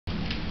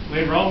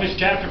with Romans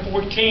chapter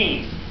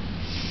 14.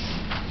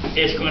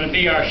 It's going to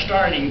be our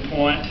starting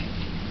point,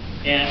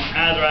 and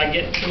either I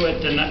get to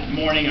it the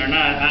morning or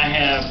not. I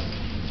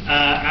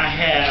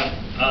have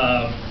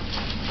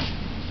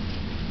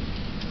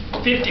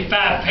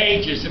 55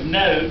 pages of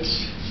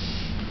notes.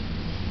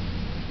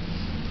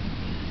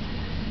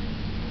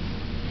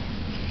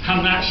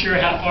 I'm not sure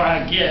how far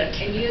I get.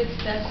 And you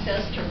expect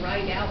us to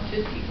write out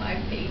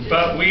 55 pages?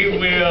 But I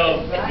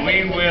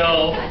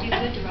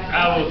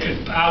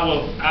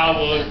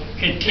will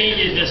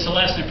continue this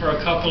lesson for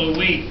a couple of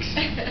weeks.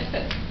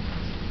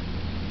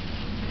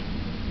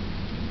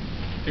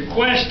 The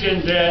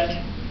question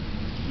that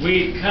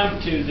we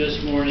come to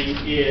this morning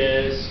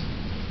is,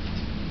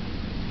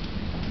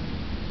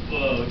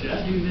 whoa, did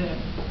I do that?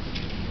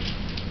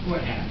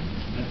 What happened?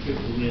 I took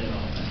the lid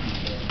off.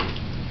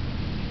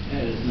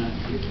 That is not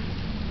good. You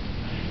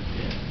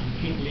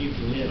can't leave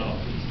the lid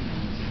off these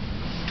times.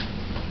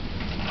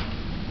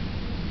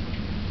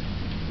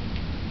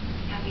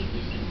 I'll give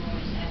you some more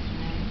this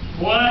afternoon.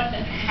 What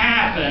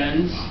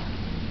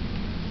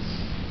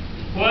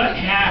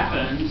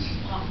happens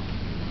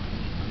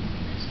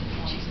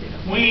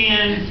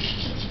when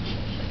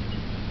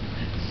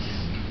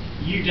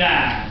you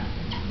die?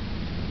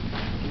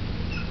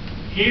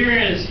 Here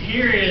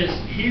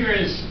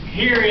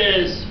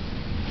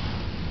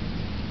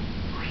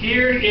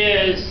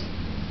is,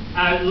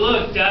 I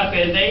looked up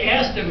and they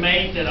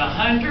estimate that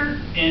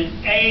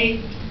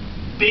 108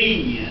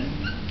 billion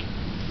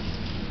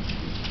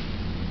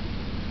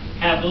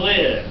have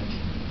lived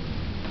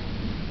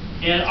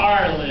and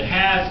are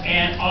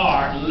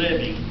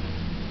living.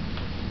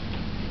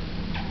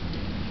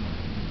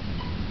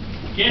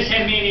 Guess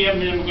how many of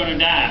them are going to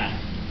die?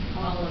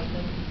 All of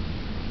them.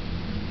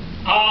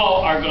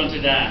 All are going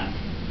to die.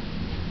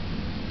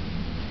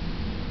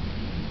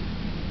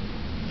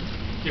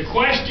 The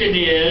question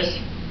is,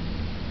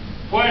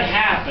 what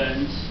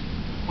happens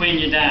when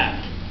you die?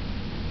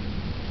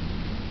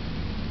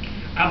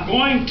 I'm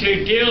going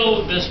to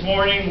deal this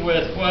morning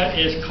with what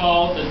is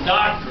called the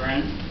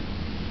doctrine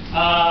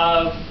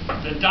of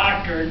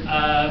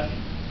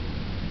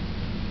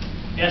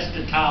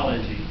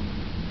eschatology.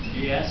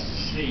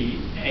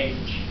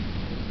 eschatology.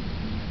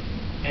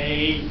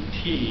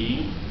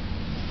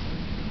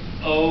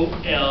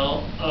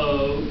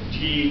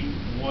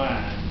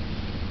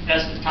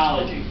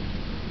 Eschatology.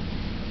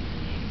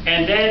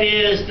 And that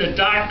is the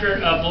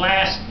doctrine of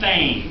last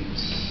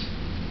things,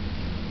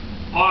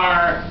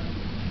 or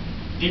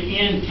the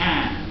end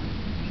time.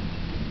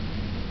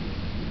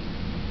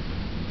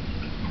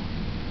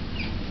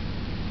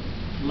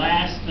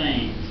 Last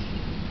things.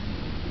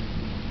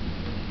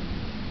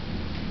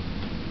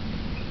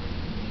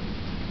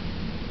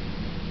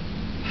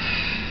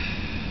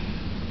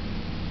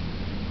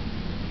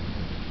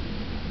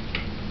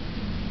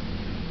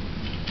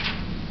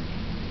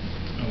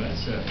 Oh,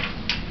 that's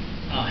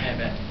I'll have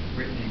that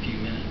written in a few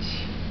minutes.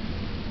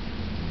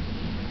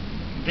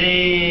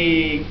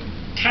 The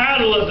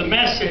title of the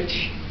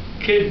message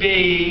could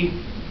be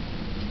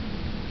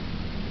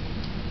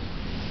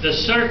The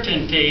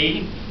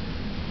Certainty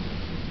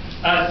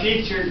of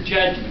Future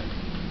Judgment.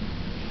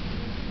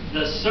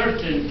 The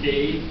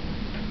certainty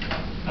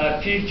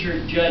of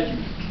future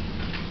judgment.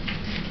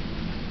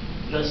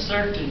 The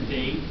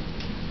certainty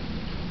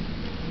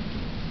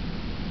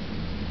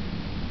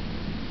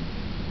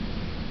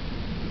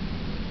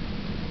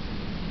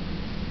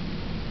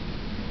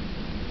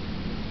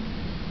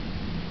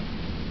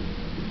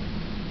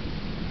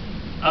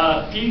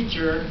of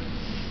future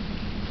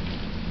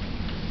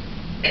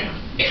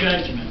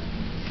judgment.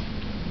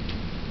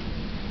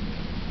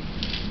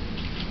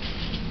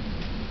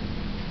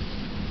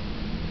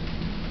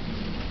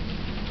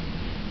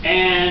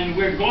 And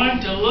we're going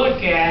to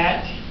look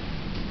at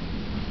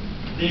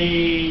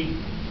the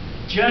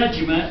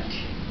judgment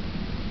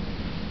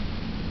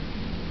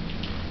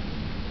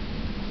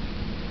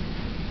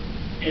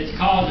it's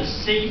called the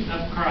seat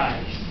of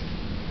Christ.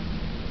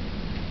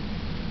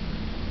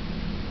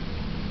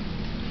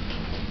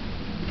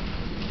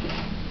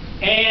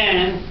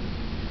 And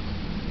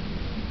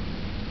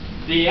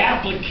the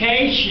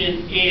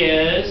application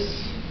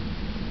is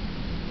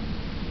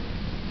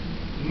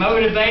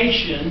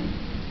motivation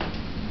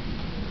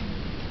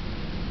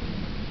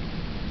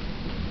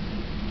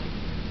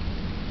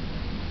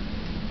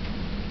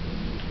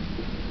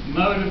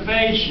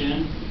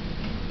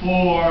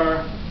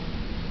for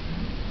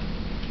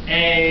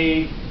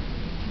a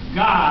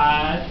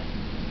God-pleasing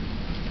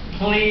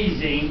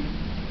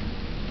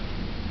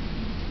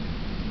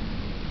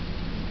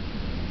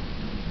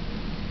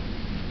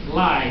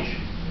life.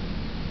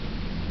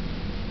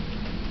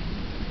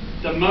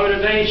 The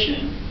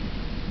motivation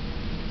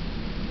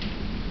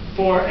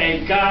for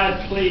a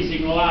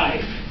God-pleasing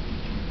life.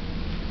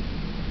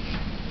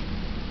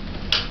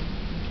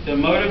 The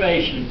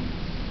motivation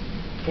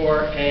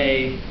for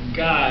a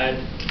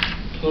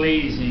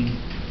God-pleasing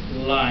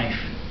life.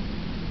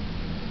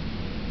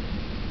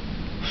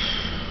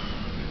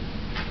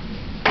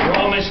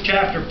 Romans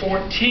chapter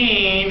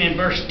 14 and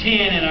verse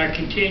 10 in our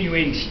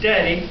continuing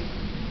study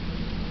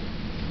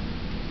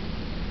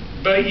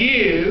But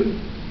you,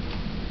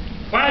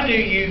 why do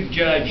you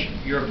judge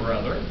your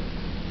brother?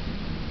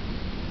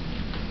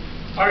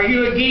 Or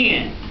you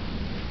again,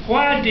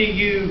 why do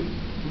you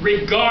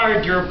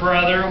regard your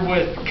brother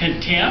with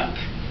contempt?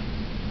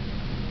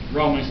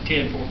 Romans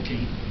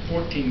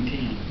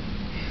 14:10.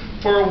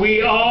 For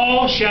we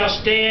all shall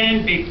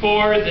stand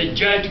before the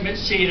judgment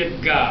seat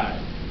of God.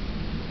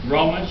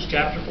 Romans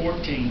chapter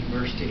 14,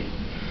 verse 10.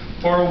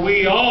 For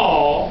we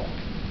all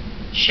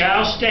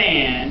shall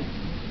stand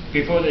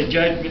before the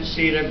judgment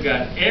seat of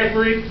God.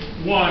 Every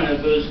one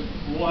of those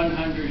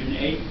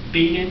 108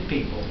 billion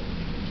people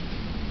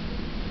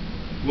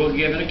will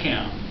give an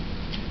account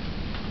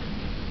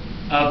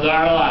of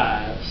our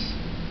lives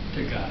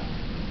to God.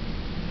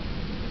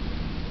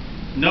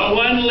 No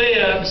one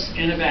lives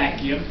in a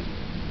vacuum.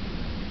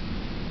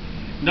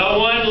 No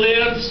one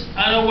lives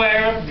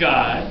unaware of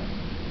God.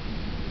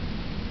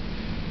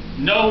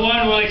 No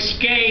one will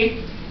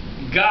escape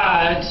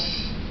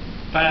God's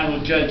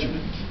final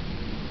judgment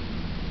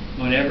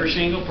on every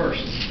single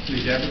person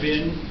who's ever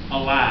been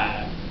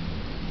alive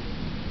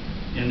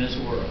in this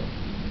world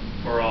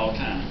for all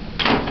time.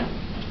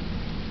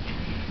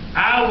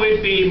 I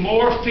would be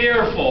more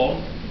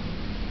fearful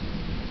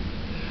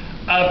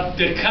of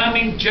the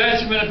coming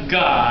judgment of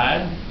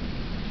God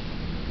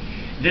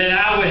than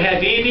I would have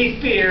any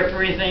fear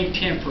for anything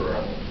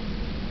temporal.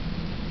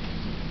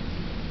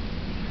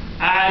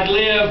 I'd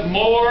live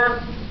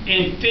more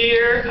in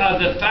fear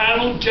of the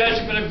final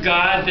judgment of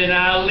God than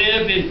I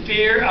live in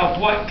fear of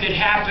what could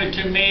happen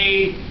to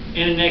me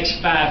in the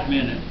next 5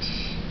 minutes.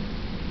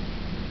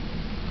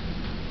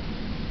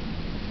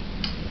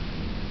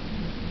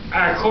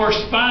 Our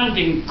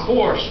corresponding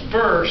course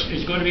verse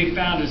is going to be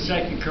found in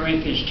 2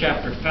 Corinthians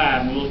chapter 5,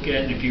 and we'll look at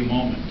it in a few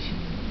moments.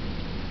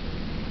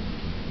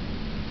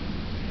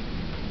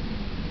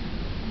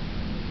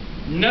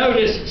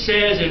 Notice it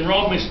says in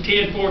Romans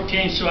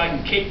 10:14, so I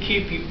can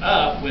keep you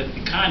up with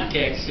the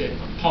context that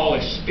Paul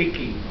is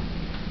speaking.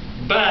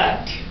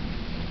 But,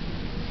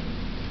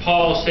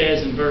 Paul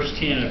says in verse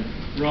 10 of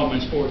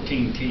Romans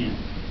 14:10,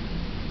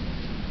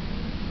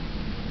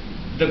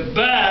 the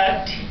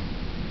but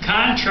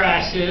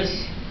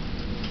contrasts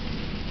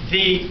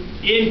the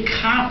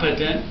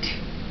incompetent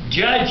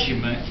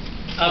judgment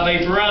of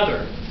a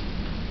brother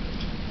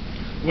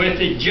with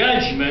the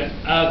judgment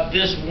of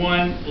this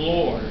one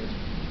Lord.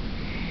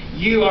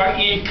 You are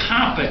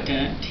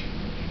incompetent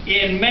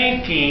in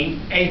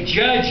making a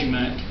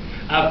judgment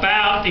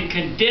about the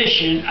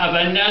condition of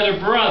another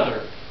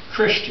brother,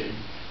 Christian.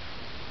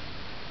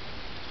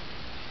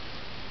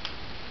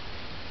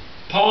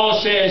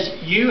 Paul says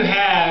you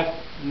have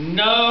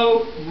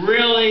no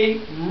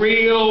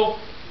real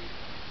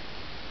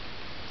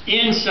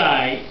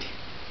insight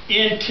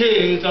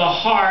into the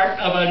heart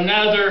of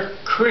another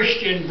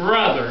Christian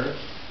brother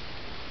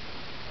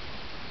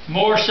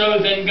more so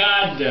than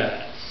God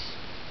does.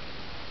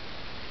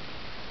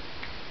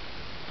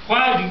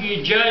 Why do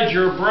you judge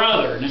your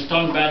brother? And it's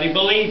talking about a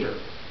believer.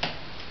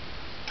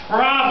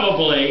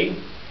 Probably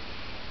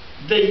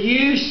the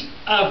use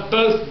of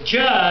both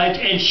judge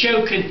and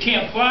show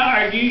contempt.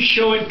 Why are you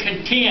showing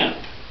contempt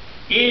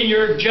in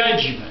your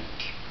judgment?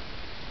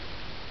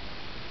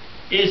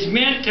 Is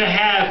meant to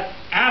have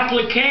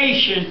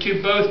application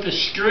to both the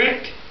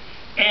strict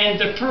and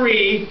the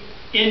free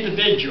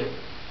individual.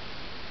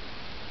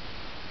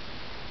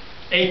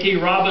 A.T.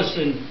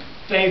 Robinson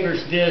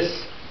favors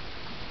this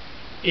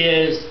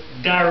is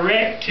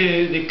direct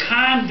to the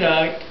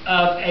conduct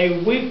of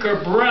a weaker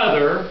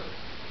brother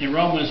in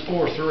Romans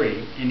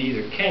 4:3 in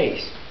either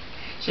case.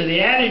 So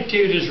the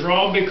attitude is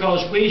wrong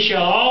because we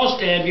shall all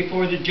stand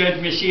before the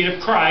judgment seat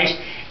of Christ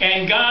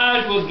and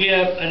God will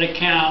give an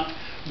account.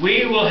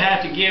 We will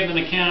have to give an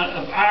account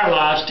of our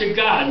lives to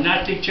God,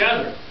 not to each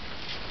other.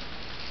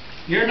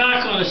 You're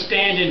not going to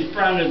stand in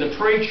front of the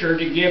preacher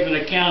to give an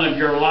account of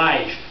your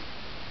life.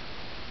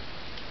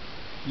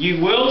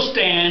 You will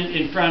stand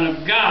in front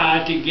of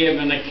God to give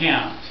an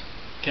account.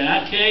 Can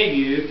I tell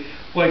you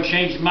what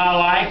changed my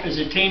life as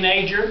a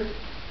teenager?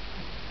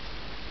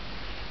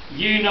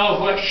 You know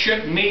what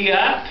shook me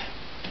up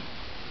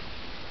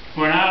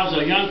when I was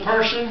a young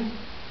person?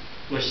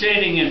 Was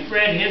sitting in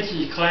Fred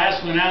Henson's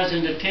class when I was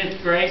in the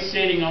 10th grade,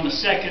 sitting on the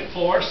second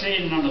floor,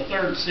 sitting on the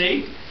third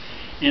seat,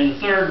 in the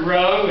third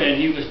row,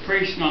 and he was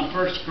preaching on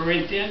 1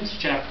 Corinthians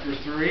chapter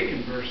 3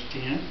 and verse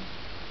 10.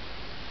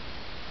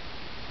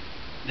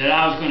 That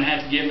I was going to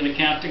have to give an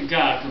account to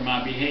God for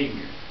my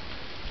behavior.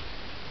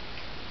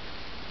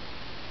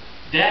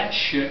 That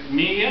shook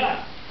me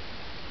up.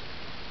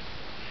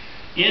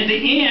 In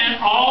the end,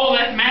 all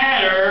that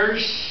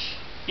matters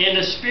in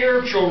the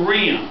spiritual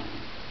realm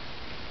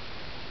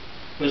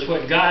was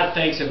what God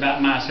thinks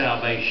about my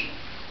salvation.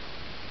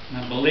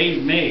 Now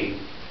believe me,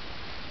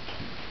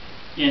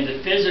 in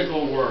the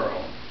physical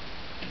world,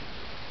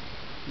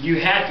 you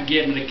have to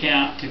give an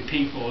account to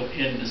people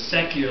in the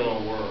secular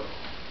world.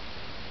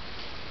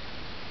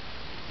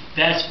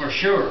 That's for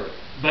sure,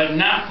 but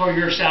not for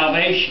your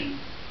salvation.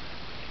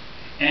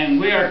 And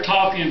we are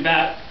talking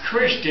about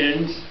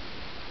Christians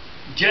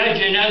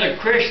judging other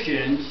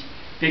Christians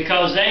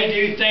because they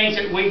do things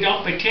that we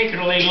don't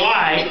particularly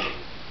like,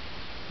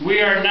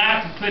 we are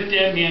not to put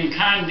them in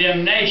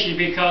condemnation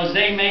because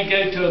they may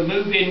go to a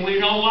movie and we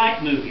don't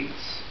like movies.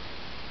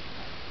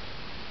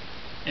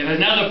 If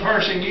another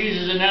person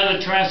uses another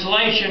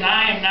translation,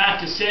 I am not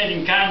to sit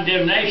in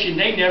condemnation.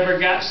 They never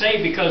got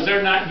saved because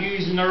they're not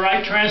using the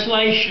right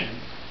translation.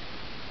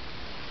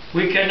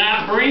 We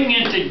cannot bring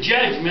into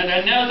judgment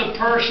another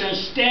person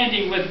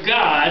standing with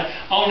God.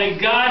 Only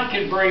God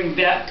can bring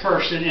that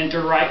person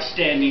into right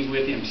standing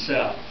with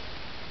Himself.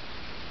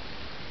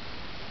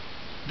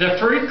 The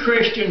free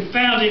Christian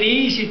found it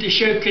easy to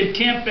show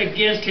contempt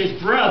against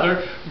his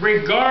brother,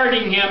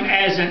 regarding him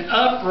as an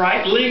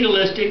upright,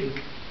 legalistic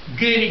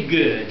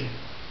goody-good.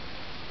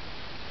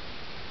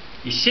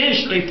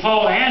 Essentially,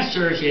 Paul's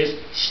answer is,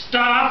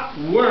 stop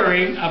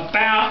worrying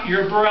about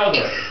your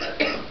brother.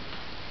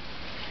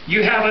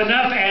 You have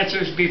enough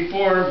answers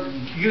before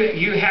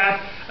you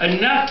have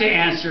enough to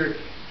answer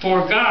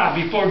for God,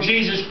 before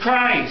Jesus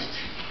Christ.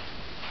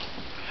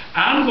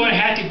 I'm going to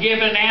have to give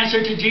an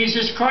answer to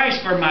Jesus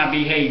Christ for my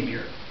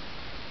behavior.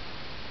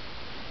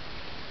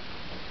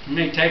 It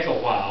may take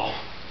a while.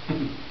 I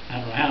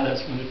don't know how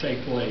that's going to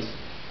take place.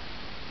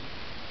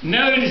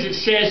 Notice it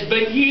says,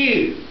 but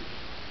you.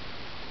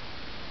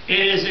 It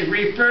is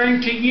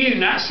referring to you,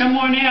 not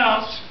someone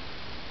else.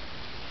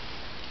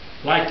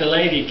 Like the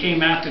lady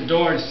came out the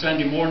door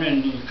Sunday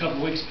morning a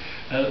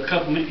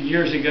couple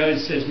years ago and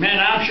says, man,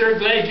 I'm sure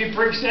glad you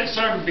preached that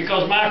sermon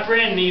because my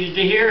friend needed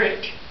to hear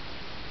it.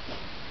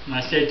 And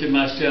I said to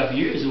myself,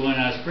 you is the one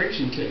I was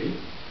preaching to.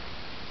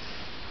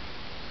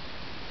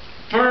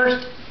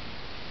 First,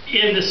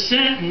 in the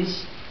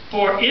sentence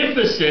for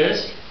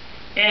emphasis,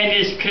 and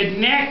is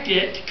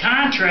connected,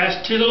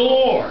 contrast to the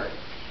Lord.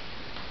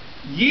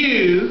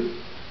 You,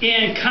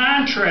 in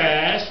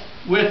contrast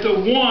with the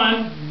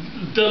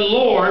one, the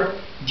Lord,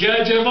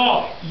 judge of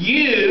all.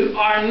 You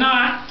are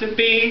not to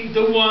be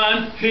the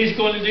one who's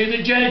going to do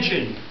the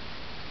judging.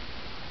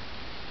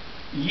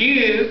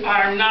 You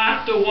are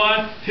not the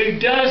one who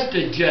does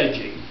the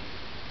judging,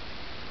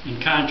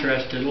 in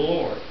contrast to the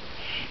Lord.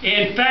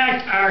 In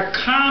fact, our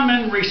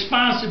common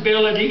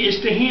responsibility is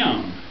to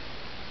Him.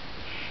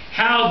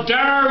 How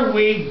dare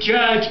we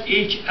judge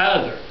each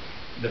other?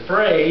 The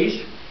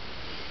phrase,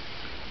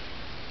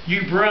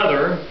 you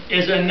brother,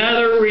 is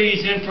another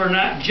reason for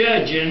not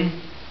judging.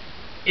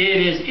 It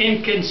is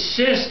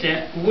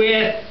inconsistent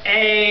with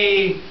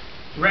a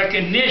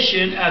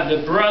recognition of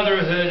the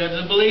brotherhood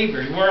of the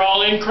believers. We're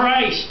all in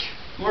Christ.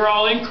 We're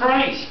all in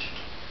Christ.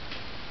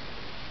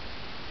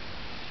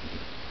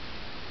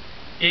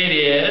 It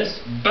is,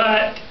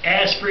 but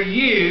as for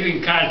you,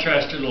 in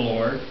contrast to the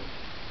Lord,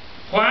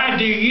 why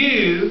do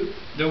you,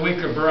 the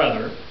weaker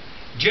brother,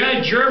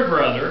 judge your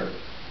brother,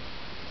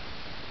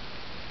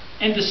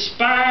 and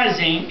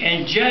despising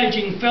and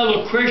judging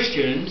fellow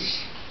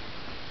Christians,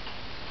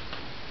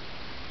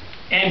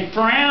 and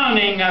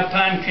frowning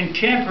upon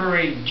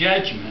contemporary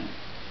judgment,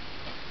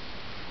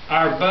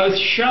 are both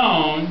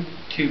shown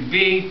to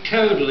be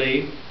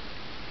totally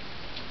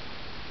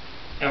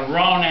a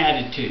wrong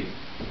attitude.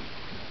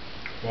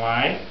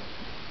 Why?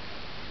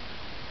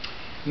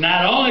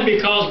 Not only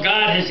because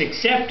God has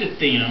accepted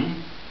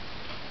them.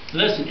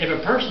 Listen, if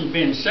a person's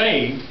been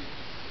saved,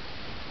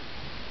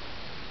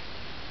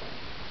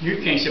 you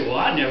can't say, well,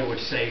 I never would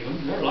save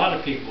them. There are a lot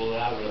of people that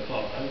I would have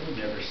thought, I would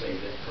never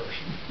save that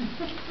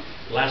person.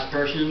 The last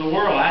person in the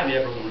world I'd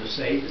ever want to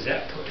save is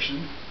that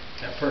person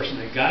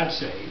that God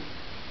saved.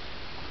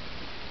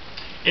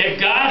 If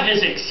God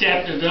has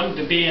accepted them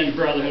to be in the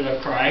brotherhood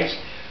of Christ,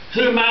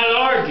 who might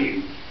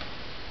argue?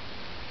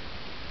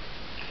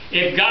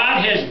 If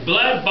God has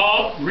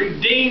blood-bought,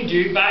 redeemed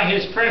you by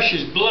His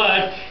precious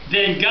blood,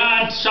 then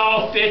God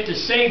saw fit to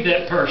save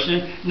that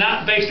person,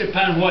 not based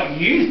upon what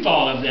you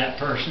thought of that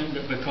person,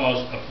 but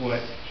because of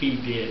what He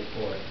did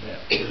for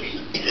that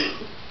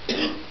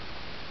person.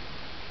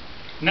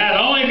 Not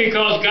only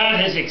because God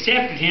has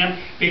accepted him,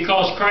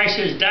 because Christ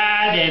has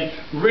died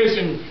and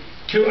risen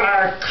to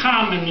our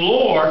common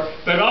Lord,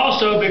 but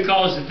also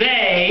because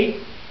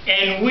they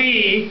and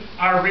we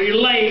are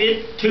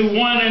related to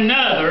one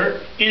another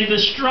in the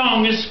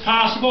strongest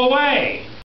possible way.